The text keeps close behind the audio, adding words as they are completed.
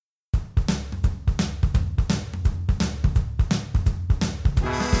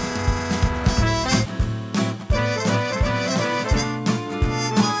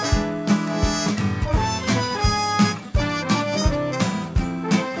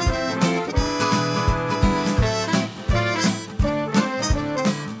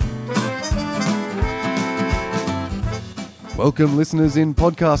Welcome listeners in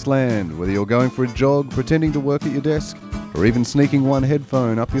podcast land, whether you're going for a jog, pretending to work at your desk, or even sneaking one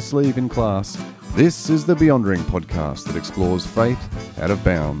headphone up your sleeve in class. This is the Beyond Ring podcast that explores faith out of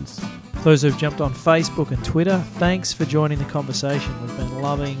bounds. Those who've jumped on Facebook and Twitter, thanks for joining the conversation. We've been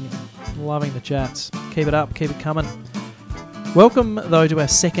loving the chats. Keep it up, keep it coming. Welcome, though, to our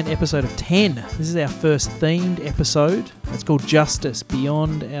second episode of 10. This is our first themed episode. It's called Justice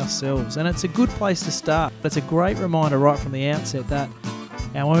Beyond Ourselves, and it's a good place to start. It's a great reminder right from the outset that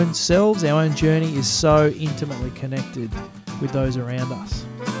our own selves, our own journey is so intimately connected with those around us.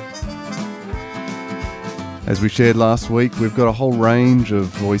 As we shared last week, we've got a whole range of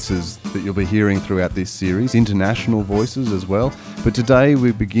voices that you'll be hearing throughout this series, international voices as well. But today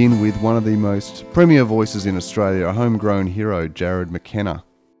we begin with one of the most premier voices in Australia, a homegrown hero, Jarrod McKenna.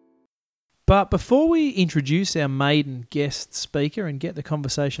 But before we introduce our maiden guest speaker and get the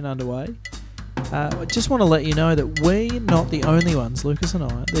conversation underway, I just want to let you know that we're not the only ones, Lucas and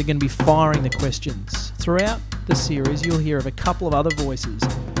I. They're going to be firing the questions. Throughout the series, you'll hear of a couple of other voices,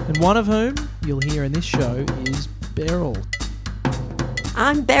 and one of whom you'll hear in this show is Beryl.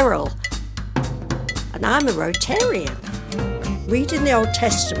 I'm Beryl, and I'm a Rotarian. Reading the Old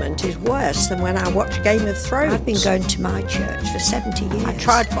Testament is worse than when I watch Game of Thrones. I've been going to my church for 70 years. I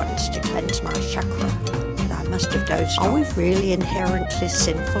tried once to cleanse my chakra, but I must have dozed off. Are we really inherently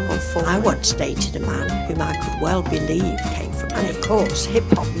sinful or fallen? I once dated a man whom I could well believe came from me. And of course,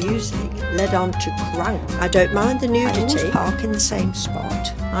 hip-hop music led on to crunk. I don't mind the nudity. I always park in the same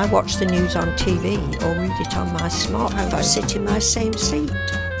spot. I watch the news on TV or read it on my smartphone. I sit in my same seat.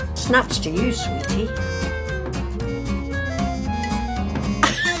 Snaps to you, sweetie.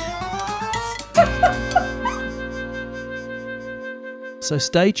 So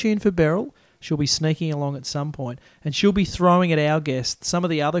stay tuned for Beryl. She'll be sneaking along at some point, and she'll be throwing at our guests some of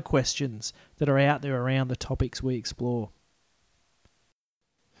the other questions that are out there around the topics we explore.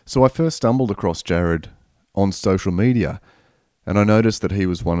 So I first stumbled across Jarrod on social media, and I noticed that he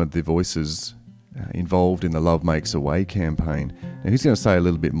was one of the voices involved in the Love Makes a Way campaign. Now, he's going to say a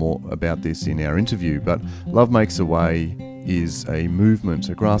little bit more about this in our interview, but Love Makes a Way is a movement,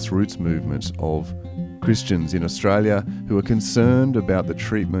 a grassroots movement of Christians in Australia who are concerned about the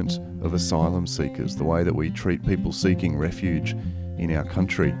treatment of asylum seekers, the way that we treat people seeking refuge in our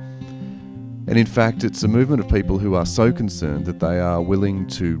country. And in fact, it's a movement of people who are so concerned that they are willing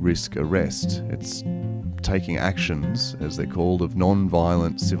to risk arrest. It's taking actions, as they're called, of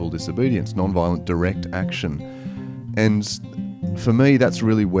non-violent civil disobedience, non-violent direct action. And for me, that's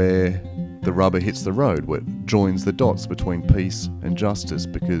really where the rubber hits the road, where it joins the dots between peace and justice,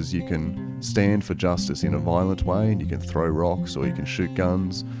 because you can stand for justice in a violent way and you can throw rocks or you can shoot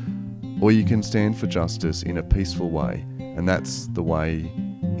guns, or you can stand for justice in a peaceful way. And that's the way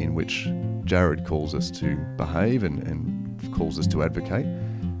in which Jarrod calls us to behave and calls us to advocate.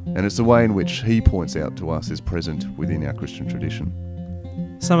 And it's the way in which he points out to us is present within our Christian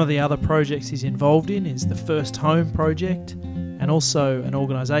tradition. Some of the other projects he's involved in is the First Home Project, and also an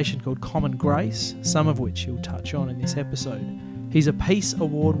organisation called Common Grace, some of which he'll touch on in this episode. He's a Peace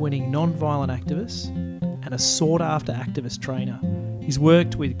Award-winning non-violent activist and a sought-after activist trainer. He's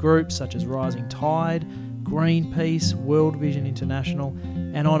worked with groups such as Rising Tide, Greenpeace, World Vision International,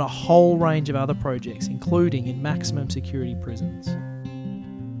 and on a whole range of other projects, including in maximum security prisons.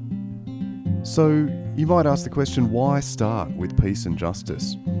 So you might ask the question, why start with peace and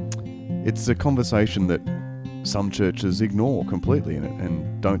justice? It's a conversation that some churches ignore completely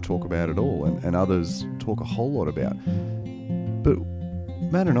and don't talk about at all, and others talk a whole lot about. But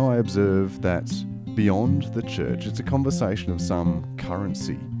Matt and I observe that beyond the church, it's a conversation of some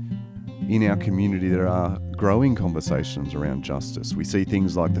currency. In our community, there are growing conversations around justice. We see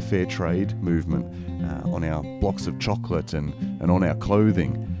things like the fair trade movement on our blocks of chocolate and on our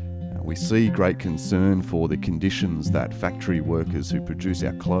clothing. We see great concern for the conditions that factory workers who produce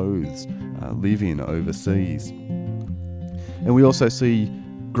our clothes live in overseas. And we also see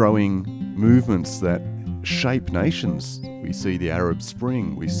growing movements that shape nations. We see the Arab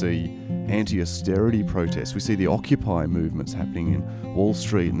Spring, we see anti-austerity protests, we see the Occupy movements happening in Wall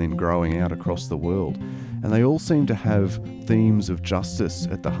Street and then growing out across the world. And they all seem to have themes of justice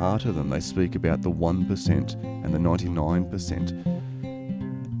at the heart of them. They speak about the 1% and the 99%.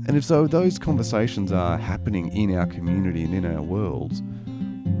 And if so, those conversations are happening in our community and in our world,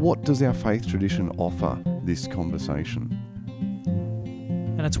 what does our faith tradition offer this conversation?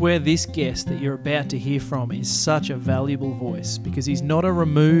 And it's where this guest that you're about to hear from is such a valuable voice, because he's not a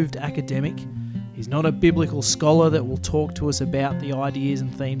removed academic, he's not a biblical scholar that will talk to us about the ideas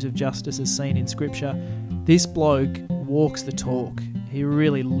and themes of justice as seen in Scripture. This bloke walks the talk. He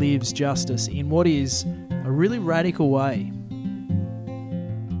really lives justice in what is a really radical way.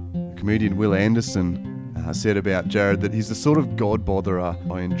 Comedian Will Anderson said about Jared that he's the sort of God botherer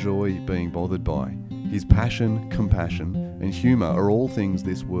I enjoy being bothered by. His passion, compassion, and humour are all things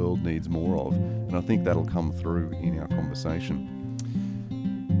this world needs more of, and I think that'll come through in our conversation.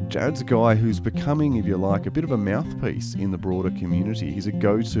 Jared's a guy who's becoming, if you like, a bit of a mouthpiece in the broader community. He's a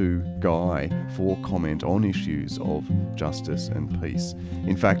go-to guy for comment on issues of justice and peace.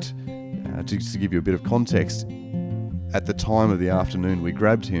 In fact, just to give you a bit of context, at the time of the afternoon we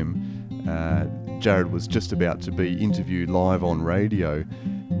grabbed him, Jared was just about to be interviewed live on radio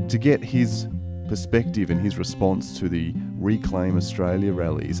to get his perspective and his response to the Reclaim Australia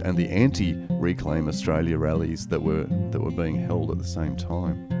rallies and the anti-Reclaim Australia rallies that were being held at the same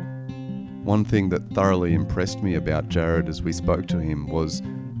time. One thing that thoroughly impressed me about Jared as we spoke to him was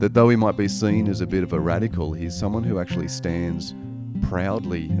that though he might be seen as a bit of a radical, he's someone who actually stands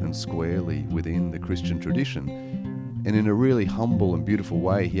proudly and squarely within the Christian tradition. And in a really humble and beautiful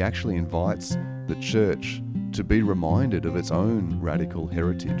way, he actually invites the church to be reminded of its own radical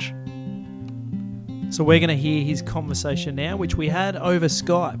heritage. So we're going to hear his conversation now, which we had over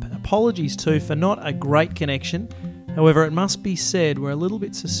Skype. Apologies too for not a great connection. However, it must be said we're a little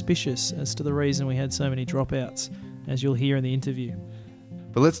bit suspicious as to the reason we had so many dropouts, as you'll hear in the interview.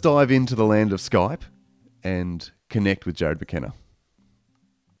 But let's dive into the land of Skype and connect with Jared McKenna.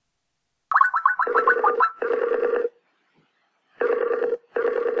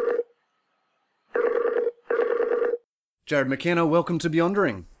 Jared McKenna, welcome to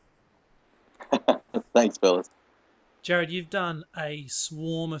Beyondering. Thanks, fellas. Jared, you've done a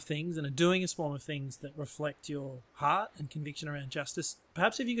swarm of things and are doing a swarm of things that reflect your heart and conviction around justice.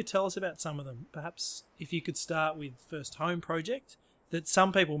 Perhaps if you could tell us about some of them. Perhaps if you could start with First Home Project, that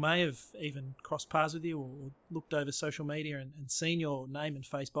some people may have even crossed paths with you or looked over social media and seen your name and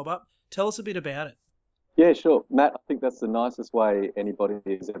face bob up. Tell us a bit about it. Yeah, sure. Matt, I think that's the nicest way anybody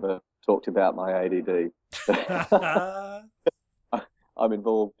has ever talked about my ADD. I'm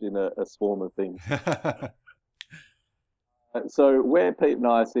involved in a swarm of things. So where Pete and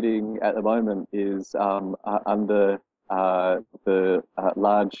I are sitting at the moment is under the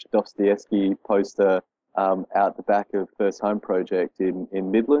large Dostoevsky poster out the back of First Home Project in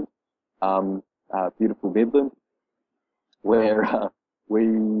Midland, beautiful Midland, where we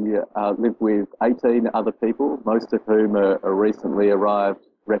live with 18 other people, most of whom are recently arrived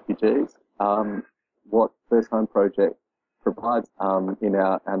refugees. What First Home Project provides in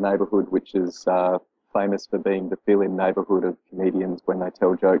our neighbourhood, which is famous for being the fill-in neighbourhood of comedians when they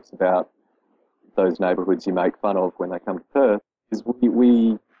tell jokes about those neighbourhoods you make fun of when they come to Perth, is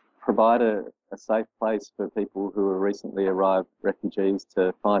we provide a safe place for people who are recently arrived refugees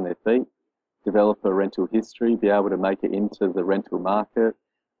to find their feet, develop a rental history, be able to make it into the rental market.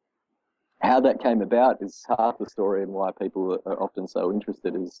 How that came about is half the story, and why people are often so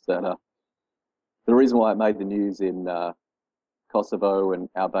interested is that the reason why it made the news in Kosovo and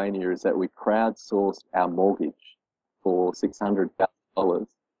Albania is that we crowdsourced our mortgage for $600,000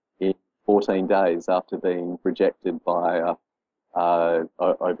 in 14 days after being rejected by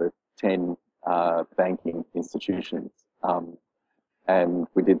over 10 banking institutions. And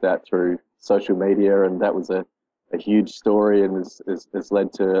we did that through social media, and that was a huge story and has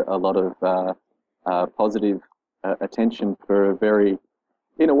led to a lot of positive attention for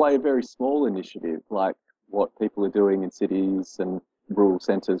in a way, a very small initiative, like what people are doing in cities and rural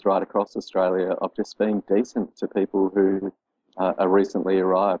centres right across Australia of just being decent to people who are recently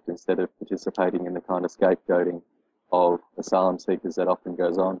arrived instead of participating in the kind of scapegoating of asylum seekers that often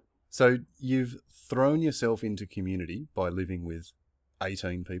goes on. So you've thrown yourself into community by living with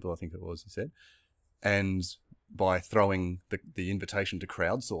 18 people, I think it was, you said, and by throwing the invitation to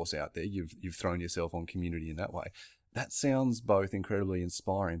crowdsource out there, you've thrown yourself on community in that way. That sounds both incredibly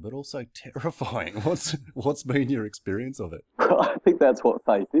inspiring, but also terrifying. What's been your experience of it? I think that's what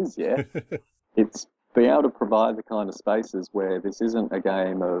faith is, yeah. It's being able to provide the kind of spaces where this isn't a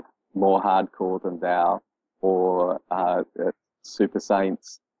game of more hardcore than thou or super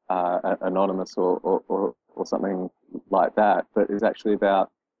saints anonymous or something like that, but it's actually about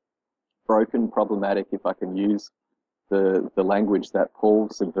broken, problematic, if I can use the language that Paul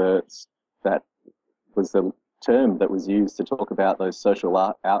subverts, that was the term that was used to talk about those social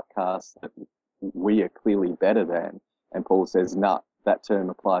outcasts that we are clearly better than. And Paul says, no, that term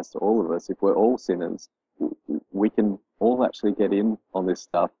applies to all of us. If we're all sinners, we can all actually get in on this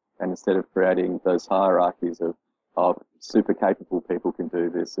stuff. And instead of creating those hierarchies of super capable people can do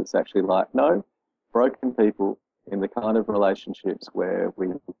this, it's actually like, no, broken people in the kind of relationships where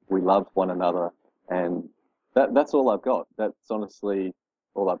we love one another. And that's all I've got. That's honestly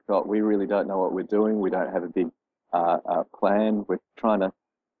all I've got. We really don't know what we're doing. We don't have a big plan. We're trying to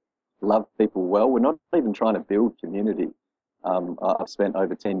love people well. We're not even trying to build community. I've spent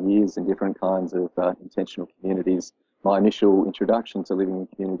over 10 years in different kinds of intentional communities. My initial introduction to living in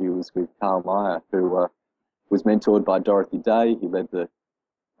community was with Karl Meyer, who was mentored by Dorothy Day. He led the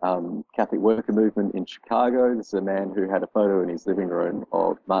Catholic worker movement in Chicago. This is a man who had a photo in his living room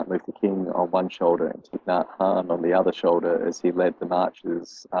of Martin Luther King on one shoulder and Thich Nhat Hanh on the other shoulder as he led the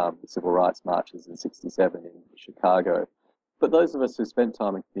marches, the civil rights marches in '67 in Chicago. But those of us who spent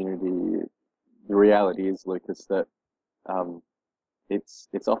time in community, the reality is, Lucas, that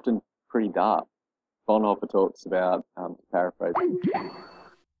it's often pretty dark. Bonhoeffer talks about, to paraphrase.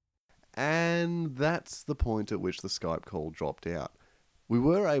 And that's the point at which the Skype call dropped out. We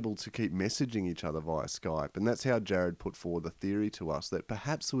were able to keep messaging each other via Skype, and that's how Jared put forward the theory to us that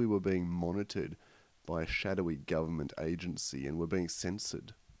perhaps we were being monitored by a shadowy government agency and were being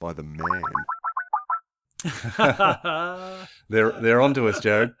censored by the man. They're onto us,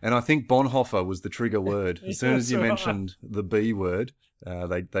 Jared. And I think Bonhoeffer was the trigger word. As soon as you mentioned the B word,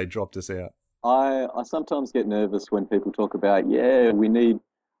 they dropped us out. I sometimes get nervous when people talk about, we need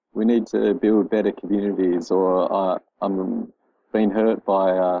to build better communities, or I'm being hurt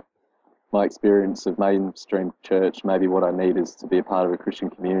by my experience of mainstream church. Maybe what I need is to be a part of a Christian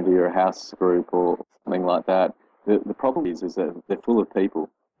community or a house group or something like that. The problem is that they're full of people.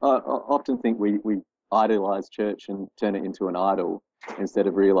 I often think we idolize church and turn it into an idol instead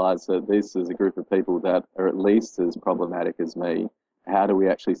of realize that this is a group of people that are at least as problematic as me. How do we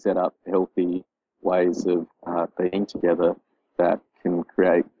actually set up healthy ways of being together that can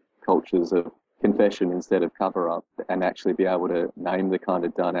create cultures of confession instead of cover-up, and actually be able to name the kind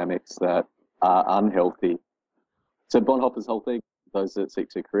of dynamics that are unhealthy? So Bonhoeffer's whole thing, those that seek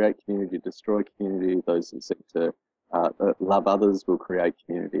to create community destroy community, those that seek to love others will create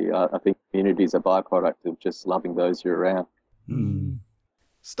community. I think community is a byproduct of just loving those you're around. Mm.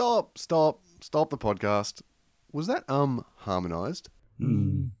 Stop the podcast. Was that harmonised?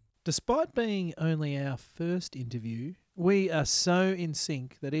 Mm. Despite being only our first interview, we are so in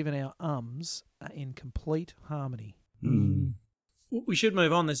sync that even our ums are in complete harmony. Mm. We should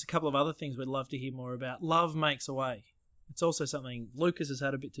move on. There's a couple of other things we'd love to hear more about. Love makes a way. It's also something Lucas has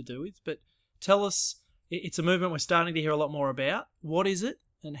had a bit to do with, but tell us, it's a movement we're starting to hear a lot more about. What is it,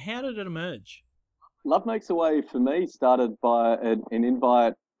 and how did it emerge? Love Makes a Way for me started by an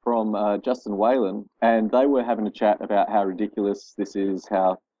invite from Justin Whalen, and they were having a chat about how ridiculous this is,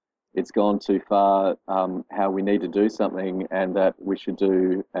 how it's gone too far, how we need to do something, and that we should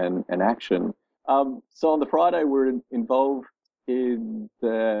do an action. So on the Friday, we're involved in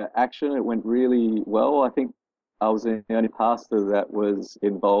the action. It went really well. I think I was the only pastor that was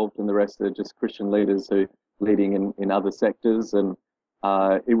involved, and the rest are just Christian leaders who leading in other sectors. And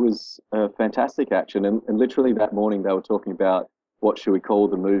it was a fantastic action. And literally that morning, they were talking about what should we call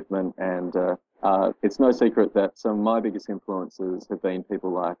the movement. And it's no secret that some of my biggest influences have been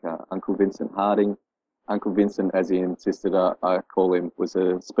people like Uncle Vincent Harding. Uncle Vincent, as he insisted I call him, was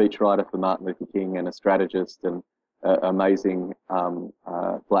a speechwriter for Martin Luther King and a strategist and amazing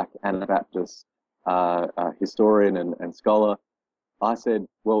black Anabaptist historian and scholar. I said,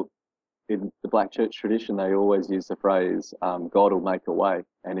 well, in the black church tradition, they always use the phrase, God will make a way.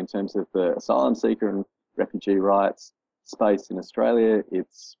 And in terms of the asylum seeker and refugee rights space in Australia,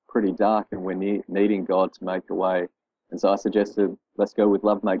 it's pretty dark and we're needing God to make a way. And so I suggested, let's go with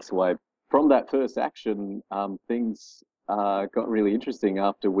Love Makes a Way. From that first action, things got really interesting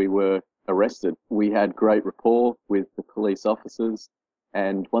after we were arrested. We had great rapport with the police officers.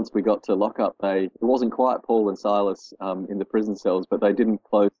 And once we got to lockup, it wasn't quite Paul and Silas in the prison cells, but they didn't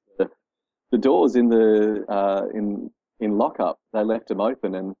close the doors in lockup. They left them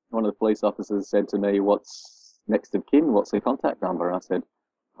open, and one of the police officers said to me, "What's next of kin? What's their contact number?" And I said,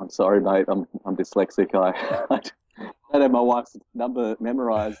 "I'm sorry, mate. I'm dyslexic. I don't have my wife's number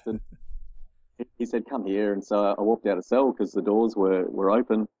memorised." And he said, "Come here." And so I walked out of cell because the doors were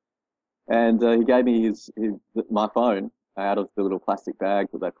open, and he gave me my phone out of the little plastic bag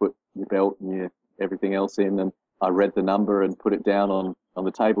that they put your belt and everything else in, and I read the number and put it down on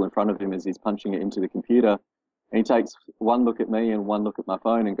the table in front of him as he's punching it into the computer. And he takes one look at me and one look at my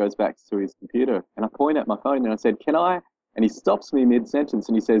phone and goes back to his computer. And I point at my phone and I said, "Can I?" And he stops me mid-sentence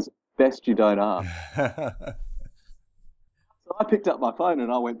and he says, "Best you don't ask." So I picked up my phone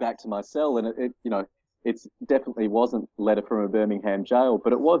and I went back to my cell, and it definitely wasn't a letter from a Birmingham jail,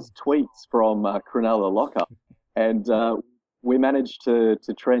 but it was tweets from Cronulla lockup. And we managed to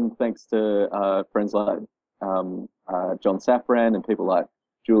trend thanks to friends like John Safran and people like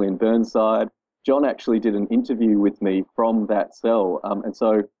Julian Burnside. John actually did an interview with me from that cell. And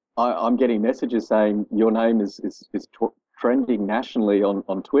so I'm getting messages saying your name is trending nationally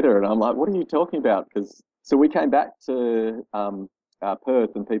on Twitter, and I'm like, what are you talking about? So we came back to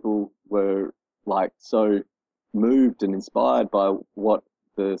Perth, and people were like so moved and inspired by what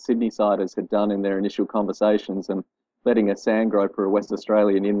the Sydney-siders had done in their initial conversations, and letting a sandgroper, a West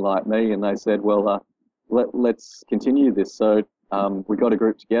Australian, in like me, and they said, well, let's continue this. So we got a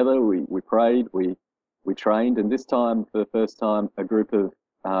group together, we prayed, we trained, and this time, for the first time, a group of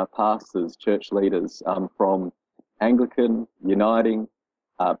pastors, church leaders from Anglican, Uniting,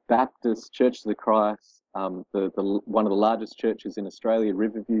 Baptist, Church of the Christ, one of the largest churches in Australia,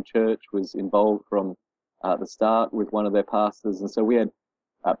 Riverview Church, was involved from the start with one of their pastors. And so we had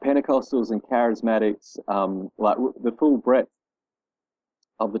Pentecostals and Charismatics, like the full breadth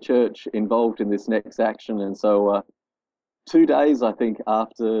of the church involved in this next action. And so 2 days, I think,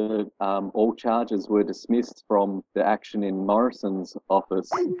 after all charges were dismissed from the action in Morrison's office.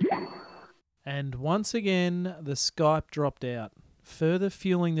 And once again, the Skype dropped out, further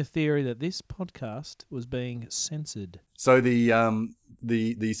fueling the theory that this podcast was being censored. So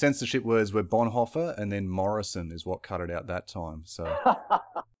the censorship words were Bonhoeffer, and then Morrison is what cut it out that time. So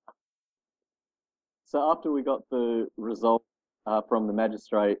So after we got the result from the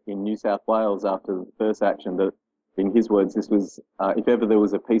magistrate in New South Wales after the first action, that in his words, this was, if ever there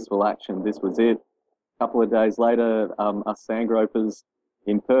was a peaceful action, this was it. A couple of days later, us sandgropers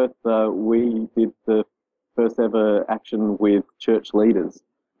in Perth, we did the first ever action with church leaders,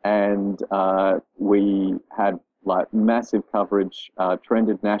 and we had like massive coverage,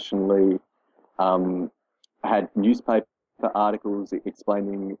 trended nationally, had newspaper articles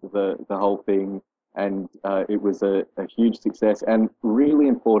explaining the whole thing, and it was a huge success, and really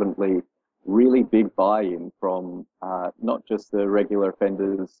importantly, really big buy-in from not just the regular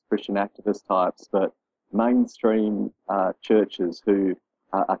offenders, Christian activist types, but mainstream churches who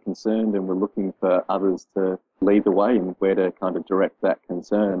are concerned and were looking for others to lead the way in where to kind of direct that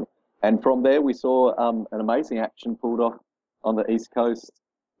concern. And from there, we saw an amazing action pulled off on the East Coast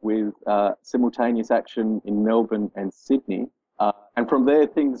with simultaneous action in Melbourne and Sydney. And from there,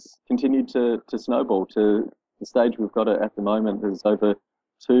 things continued to snowball to the stage we've got at the moment. There's over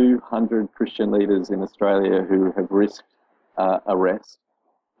 200 Christian leaders in Australia who have risked arrest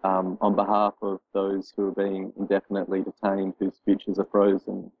on behalf of those who are being indefinitely detained, whose futures are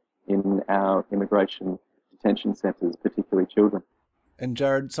frozen in our immigration detention centres, particularly children. And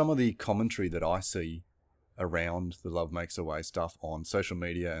Jared, some of the commentary that I see around the Love Makes a Way stuff on social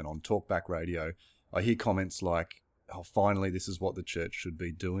media and on Talkback Radio, I hear comments like, oh, finally, this is what the church should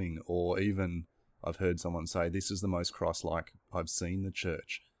be doing. Or even I've heard someone say, this is the most Christ-like I've seen the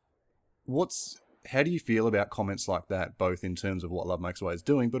church. How do you feel about comments like that, both in terms of what Love Makes a Way is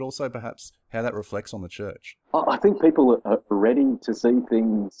doing, but also perhaps how that reflects on the church? I think people are ready to see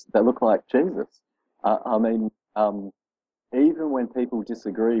things that look like Jesus. I mean, even when people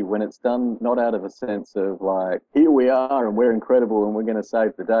disagree, when it's done not out of a sense of like, here we are and we're incredible and we're going to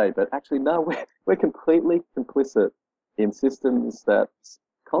save the day, but actually, no, we're completely complicit in systems that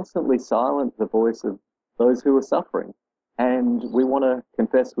constantly silence the voice of those who are suffering. And we want to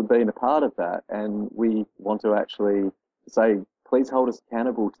confess we've been a part of that, and we want to actually say, please hold us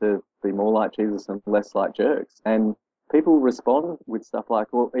accountable to be more like Jesus and less like jerks. And people respond with stuff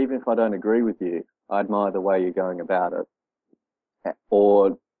like, well, even if I don't agree with you, I admire the way you're going about it.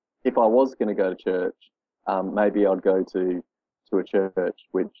 Or if I was going to go to church, maybe I'd go to a church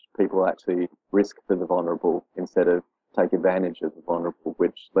which people actually risk for the vulnerable instead of take advantage of the vulnerable,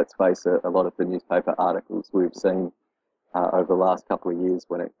 which, let's face it, a lot of the newspaper articles we've seen over the last couple of years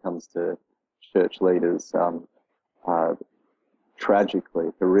when it comes to church leaders tragically,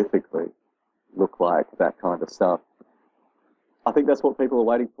 horrifically look like that kind of stuff. I think that's what people are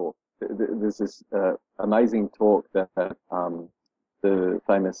waiting for. There's this amazing talk that the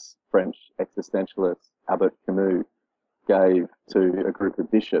famous French existentialist Albert Camus gave to a group of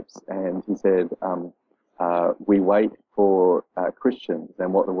bishops, and he said, we wait for Christians,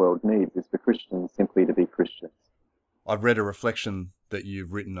 and what the world needs is for Christians simply to be Christians. I've read a reflection that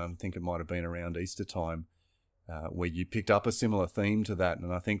you've written, I think it might have been around Easter time, where you picked up a similar theme to that,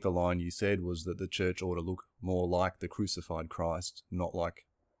 and I think the line you said was that the church ought to look more like the crucified Christ, not like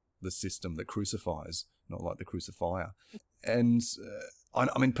the system that crucifies, not like the crucifier. And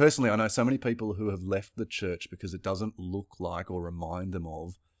I mean, personally, I know so many people who have left the church because it doesn't look like or remind them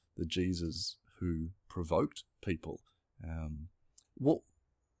of the Jesus who provoked people.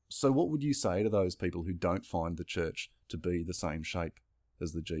 So what would you say to those people who don't find the church to be the same shape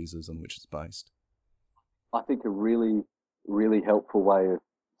as the Jesus on which it's based? I think a really, really helpful way of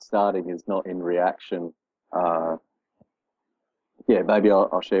starting is not in reaction. Maybe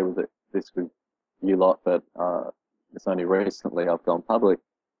I'll share this with you lot, but it's only recently I've gone public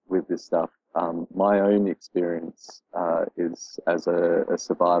with this stuff. My own experience is as a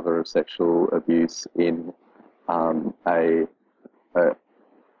survivor of sexual abuse in a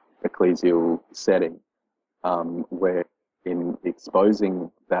ecclesial setting, where in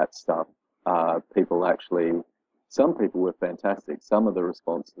exposing that stuff, some people were fantastic. Some of the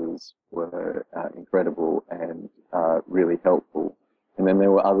responses were incredible and really helpful. And then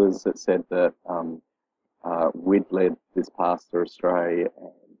there were others that said that we'd led this pastor astray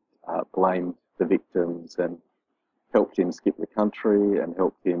and blamed the victims and helped him skip the country and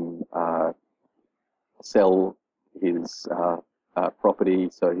helped him sell his property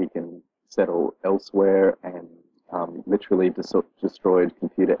so he can settle elsewhere, and literally destroyed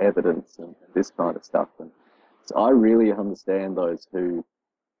computer evidence and this kind of stuff. And so I really understand those who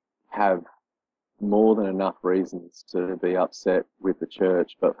have more than enough reasons to be upset with the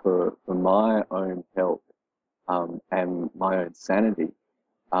church, but for my own health and my own sanity,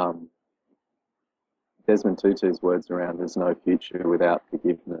 Desmond Tutu's words around "there's no future without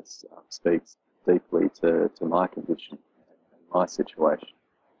forgiveness" speaks deeply to my condition, my situation,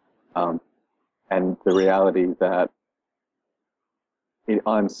 and the reality that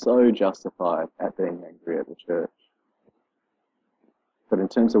I'm so justified at being angry at the church. But in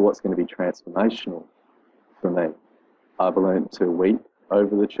terms of what's going to be transformational for me, I've learned to weep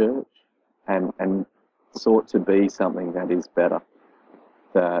over the church and sought to be something that is better,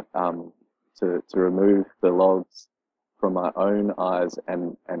 that to remove the logs from my own eyes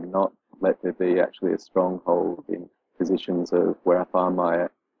and not let there be actually a stronghold in positions of where I find my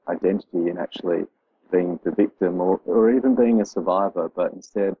identity in actually being the victim or even being a survivor, but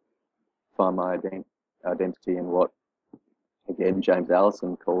instead find my identity in what, again, James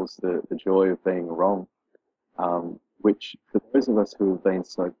Allison calls the joy of being wrong, which for those of us who have been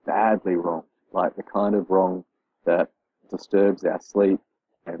so badly wrong, like the kind of wrong that disturbs our sleep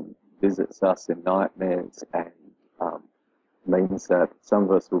and visits us in nightmares and means that some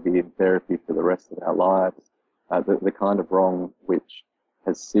of us will be in therapy for the rest of our lives, the kind of wrong which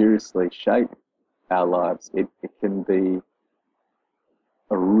has seriously shaped our lives, it can be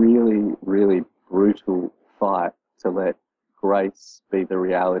a really, really brutal fight to let grace be the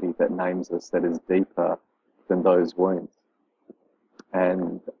reality that names us, that is deeper than those wounds.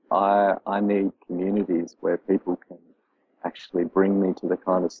 And I need communities where people can actually bring me to the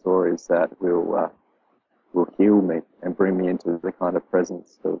kind of stories that will heal me and bring me into the kind of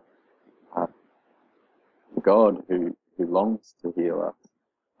presence of God who longs to heal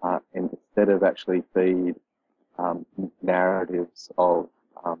us, and instead of actually feed narratives of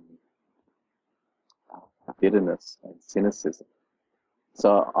bitterness and cynicism.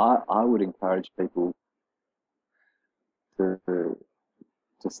 So I would encourage people to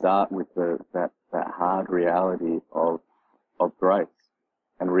start with that hard reality of grace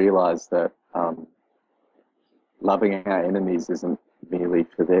and realize that loving our enemies isn't merely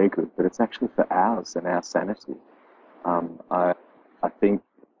for their good, but it's actually for ours and our sanity. I think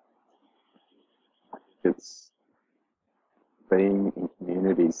it's being in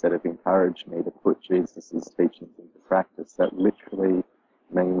communities that have encouraged me to put Jesus' teachings into practice that literally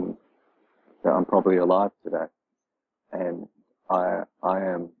mean that I'm probably alive today. And I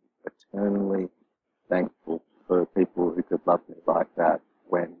am eternally thankful for people who could love me like that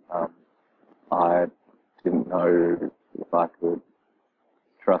when I didn't know if I could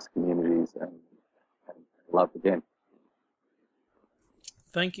trust communities and love again.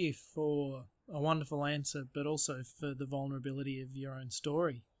 Thank you for a wonderful answer, but also for the vulnerability of your own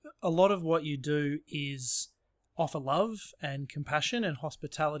story. A lot of what you do is offer love and compassion and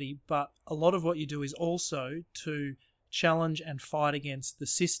hospitality, but a lot of what you do is also to challenge and fight against the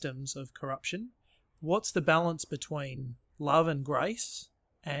systems of corruption. What's the balance between love and grace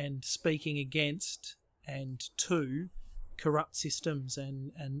and speaking against and to corrupt systems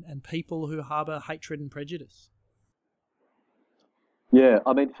and people who harbour hatred and prejudice? Yeah,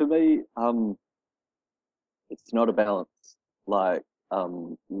 I mean, for me, it's not a balance. Like,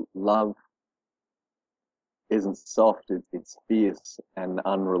 love isn't soft, it's fierce and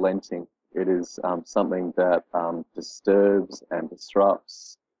unrelenting. It is something that disturbs and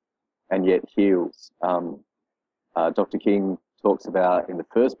disrupts and yet heals. Dr. King talks about in the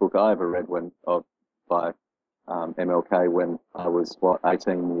first book I ever read by MLK when I was,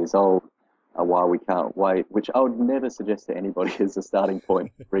 18 years old, Why We Can't Wait, which I would never suggest to anybody as a starting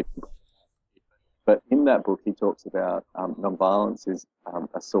point. But in that book, he talks about nonviolence is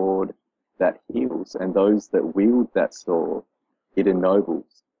a sword that heals, and those that wield that sword, it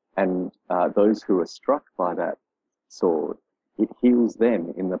ennobles. And those who are struck by that sword, it heals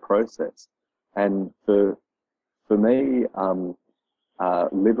them in the process. And for for me,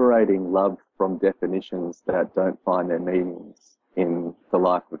 liberating love from definitions that don't find their meanings in the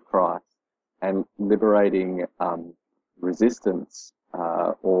life of Christ, and liberating resistance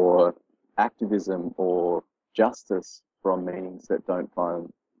or activism or justice from meanings that don't find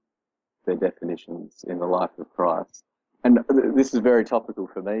their definitions in the life of Christ. And this is very topical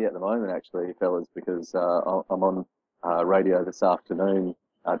for me at the moment, actually, fellas, because I'm on radio this afternoon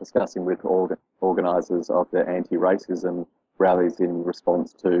discussing with organisers of the anti-racism rallies in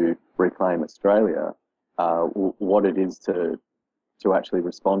response to Reclaim Australia, what it is to actually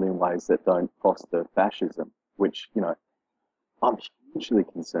respond in ways that don't foster fascism, which, you know, I'm hugely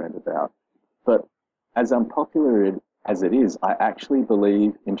concerned about. But as unpopular as it is, I actually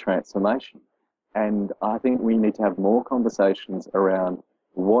believe in transformation. And I think we need to have more conversations around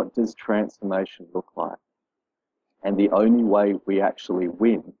what does transformation look like. And the only way we actually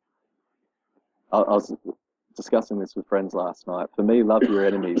win, I was discussing this with friends last night. For me, love your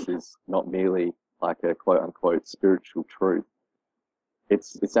enemies is not merely like a quote unquote spiritual truth.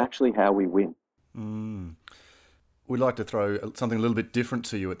 It's actually how we win. We'd like to throw something a little bit different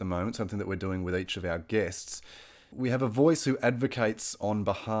to you at the moment, something that we're doing with each of our guests. We have a voice who advocates on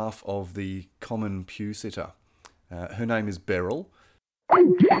behalf of the common pew sitter. Her name is Beryl.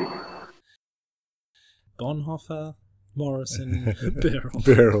 Bonhoeffer, Morrison, Beryl.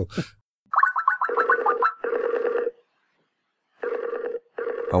 Beryl.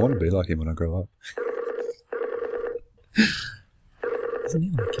 I want to be like him when I grow up. Isn't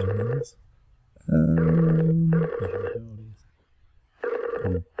he like Ken Williams? I don't know how old he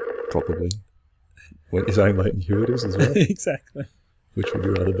is. Probably. What you're saying, Leighton Hewitt is as well? Exactly. Which would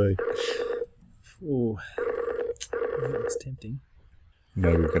you rather be? Oh, that was tempting.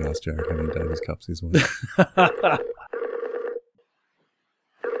 Maybe we can ask Jared how many Davis Cups he's won.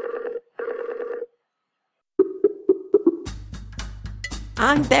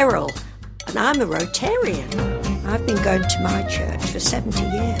 I'm Beryl, and I'm a Rotarian. I've been going to my church for 70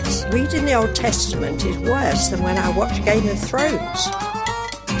 years. Reading the Old Testament is worse than when I watch Game of Thrones.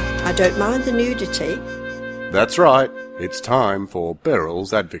 I don't mind the nudity. That's right. It's time for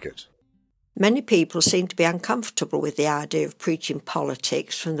Beryl's Advocate. Many people seem to be uncomfortable with the idea of preaching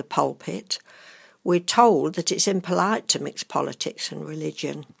politics from the pulpit. We're told that it's impolite to mix politics and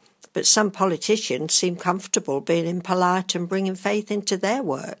religion, but some politicians seem comfortable being impolite and bringing faith into their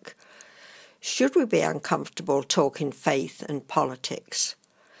work. Should we be uncomfortable talking faith and politics?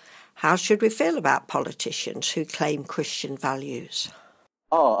 How should we feel about politicians who claim Christian values?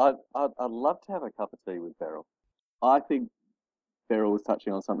 Oh, I'd love to have a cup of tea with Beryl. I think Beryl was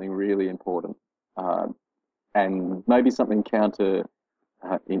touching on something really important, and maybe something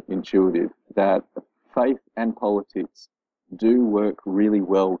counter-intuitive, that faith and politics do work really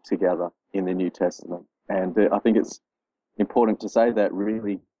well together in the New Testament. And I think it's important to say that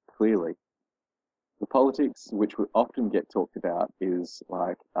really clearly. The politics, which we often get talked about, is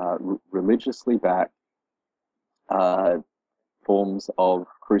like religiously backed forms of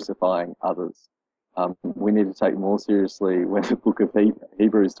crucifying others. We need to take more seriously when the book of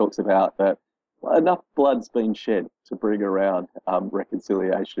Hebrews talks about that enough blood's been shed to bring around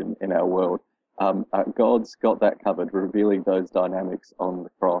reconciliation in our world. God's got that covered, revealing those dynamics on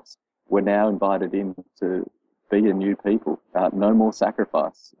the cross. We're now invited in to be a new people. No more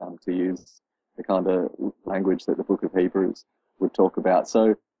sacrifice, to use the kind of language that the book of Hebrews would talk about.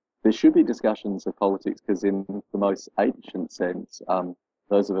 So there should be discussions of politics, because in the most ancient sense,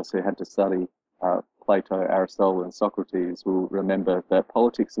 those of us who had to study Plato, Aristotle and Socrates will remember that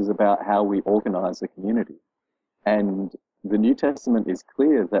politics is about how we organise a community. And the New Testament is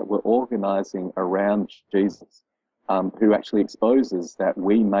clear that we're organising around Jesus, who actually exposes that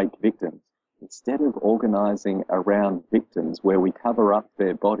we make victims. Instead of organising around victims where we cover up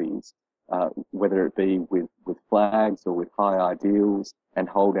their bodies, whether it be with flags or with high ideals, and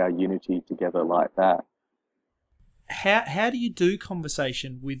hold our unity together like that. How do you do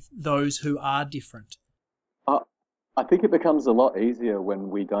conversation with those who are different? I think it becomes a lot easier when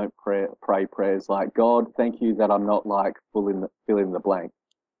we don't pray prayers like, God, thank you that I'm not like fill in the blank.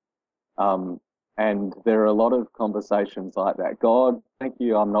 And there are a lot of conversations like that. God, thank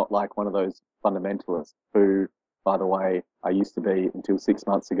you I'm not like one of those fundamentalists who, by the way, I used to be until 6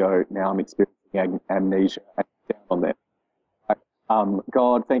 months ago. Now I'm experiencing amnesia down on that.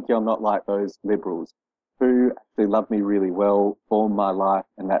 God, thank you I'm not like those liberals who actually love me really well, form my life,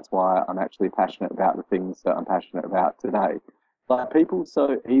 and that's why I'm actually passionate about the things that I'm passionate about today. But people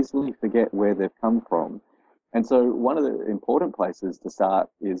so easily forget where they've come from. And so one of the important places to start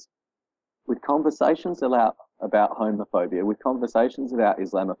is with conversations about homophobia, with conversations about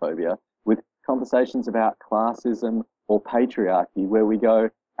Islamophobia, with conversations about classism or patriarchy, where we go,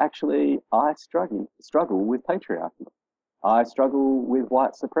 actually, I struggle with patriarchy. I struggle with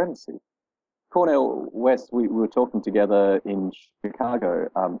white supremacy. Cornel West, we were talking together in Chicago,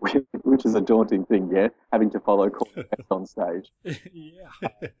 which is a daunting thing, yeah, having to follow Cornel West on stage. Yeah.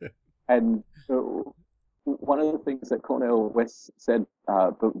 And one of the things that Cornel West said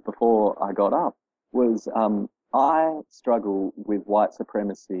before I got up was, I struggle with white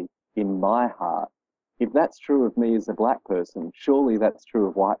supremacy in my heart. If that's true of me as a black person, surely that's true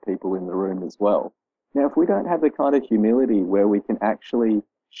of white people in the room as well. Now, if we don't have the kind of humility where we can actually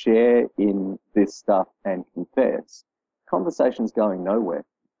share in this stuff and confess, conversation's going nowhere.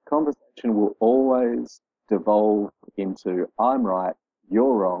 Conversation will always devolve into, I'm right,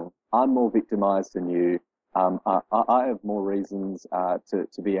 you're wrong, I'm more victimized than you, I have more reasons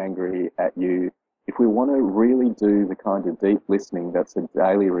to be angry at you. If we want to really do the kind of deep listening that's a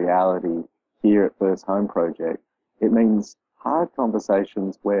daily reality here at First Home Project, it means hard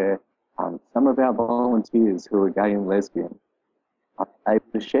conversations where some of our volunteers who are gay and lesbian are able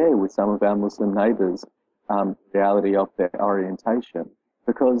to share with some of our Muslim neighbours the reality of their orientation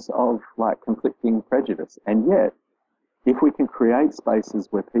because of conflicting prejudice. And yet, if we can create spaces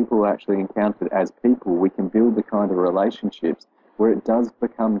where people are actually encountered as people, we can build the kind of relationships where it does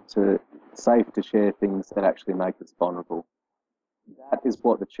become safe to share things that actually make us vulnerable. That is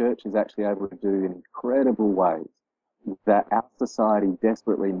what the church is actually able to do in incredible ways that our society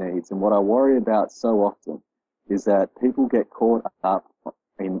desperately needs. And what I worry about so often is that people get caught up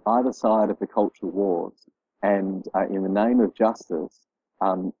in either side of the cultural wars, and in the name of justice,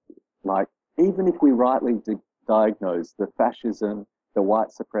 even if we rightly diagnose the fascism, the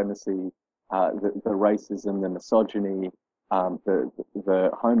white supremacy, the racism, the misogyny, the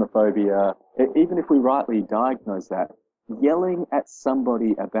homophobia, even if we rightly diagnose that, yelling at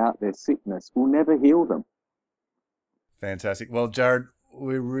somebody about their sickness will never heal them. Fantastic. Well, Jared,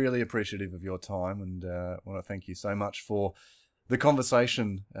 we're really appreciative of your time, and want to thank you so much for the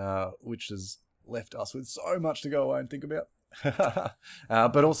conversation, which has left us with so much to go away and think about.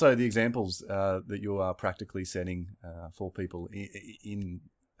 But also the examples that you are practically setting for people in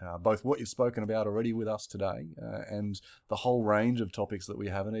both what you've spoken about already with us today and the whole range of topics that we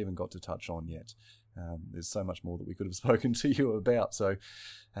haven't even got to touch on yet. There's so much more that we could have spoken to you about. So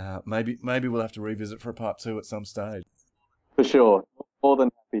maybe we'll have to revisit for a part 2 at some stage. For sure. More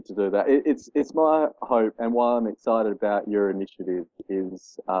than happy to do that. It's my hope, and why I'm excited about your initiative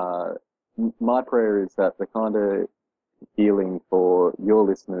is my prayer is that the kind of healing for your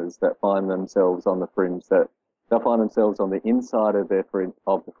listeners that find themselves on the fringe, that they'll find themselves on the inside of the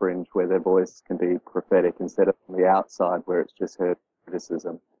fringe where their voice can be prophetic instead of on the outside where it's just heard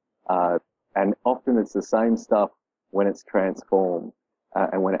criticism. And often it's the same stuff when it's transformed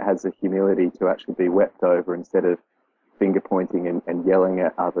and when it has the humility to actually be wept over instead of finger pointing and yelling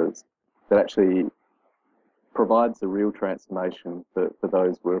at others, that actually provides the real transformation for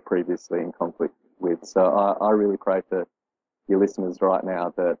those we were previously in conflict with. So I really pray for your listeners right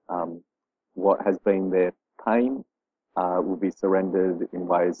now that what has been their pain will be surrendered in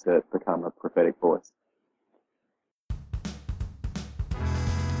ways that become a prophetic voice.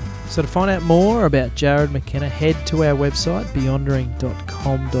 So to find out more about Jared McKenna, head to our website,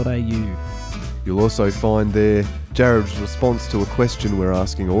 beyondering.com.au. You'll also find there Jared's response to a question we're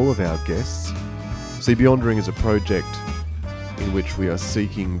asking all of our guests. See, Beyondering is a project in which we are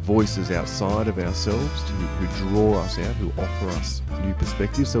seeking voices outside of ourselves who draw us out, who offer us new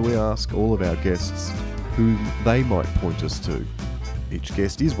perspectives. So we ask all of our guests who they might point us to. Each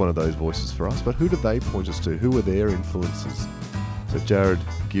guest is one of those voices for us, but who do they point us to? Who are their influences? So Jared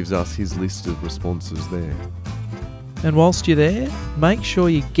gives us his list of responses there. And whilst you're there, make sure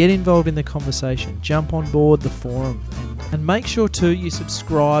you get involved in the conversation, jump on board the forum, and make sure too you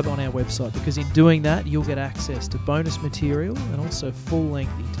subscribe on our website, because in doing that you'll get access to bonus material and also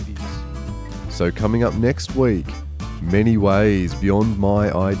full-length interviews. So coming up next week, many ways beyond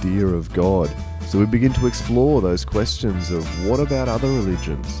my idea of God. So we begin to explore those questions of what about other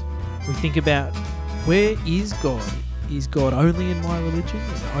religions? We think about, where is God? Is God only in my religion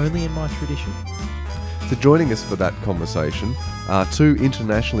and only in my tradition? So joining us for that conversation are 2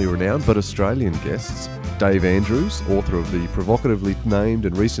 internationally renowned but Australian guests, Dave Andrews, author of the provocatively named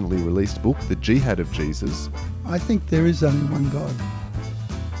and recently released book, The Jihad of Jesus. I think there is only one God.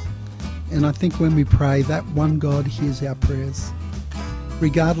 And I think when we pray, that one God hears our prayers,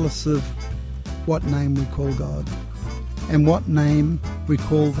 regardless of what name we call God and what name we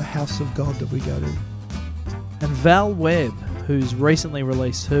call the house of God that we go to. And Val Webb, who's recently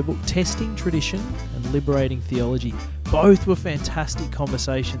released her book Testing Tradition and Liberating Theology, Both were fantastic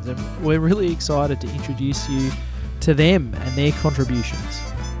conversations, and we're really excited to introduce you to them and their contributions.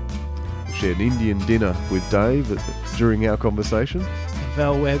 Shared an Indian dinner with Dave during our conversation. And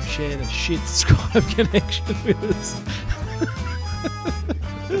Val Webb shared a shit Skype connection with us.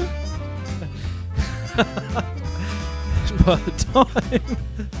 By the time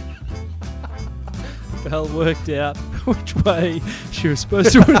Val worked out which way she was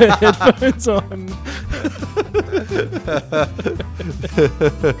supposed to put her headphones on.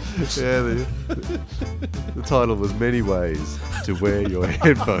 Yeah, the title was Many Ways to Wear Your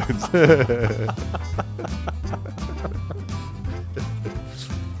Headphones.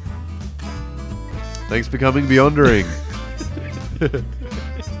 Thanks for coming, Beyondering.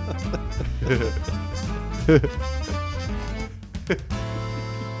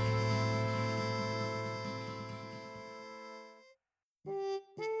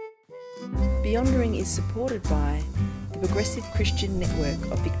 Beyondering is supported by the Progressive Christian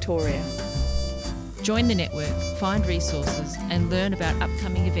Network of Victoria. Join the network, find resources and learn about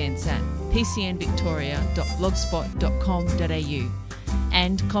upcoming events at pcnvictoria.blogspot.com.au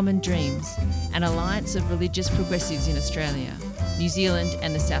and Common Dreams, an alliance of religious progressives in Australia, New Zealand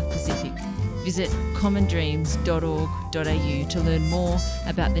and the South Pacific. Visit commondreams.org.au to learn more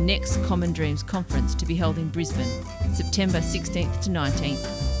about the next Common Dreams conference to be held in Brisbane, September 16th to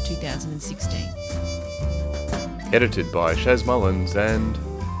 19th, 2016. Edited by Shaz Mullins and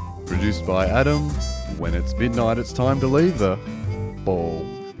produced by Adam. When it's midnight, it's time to leave the ball.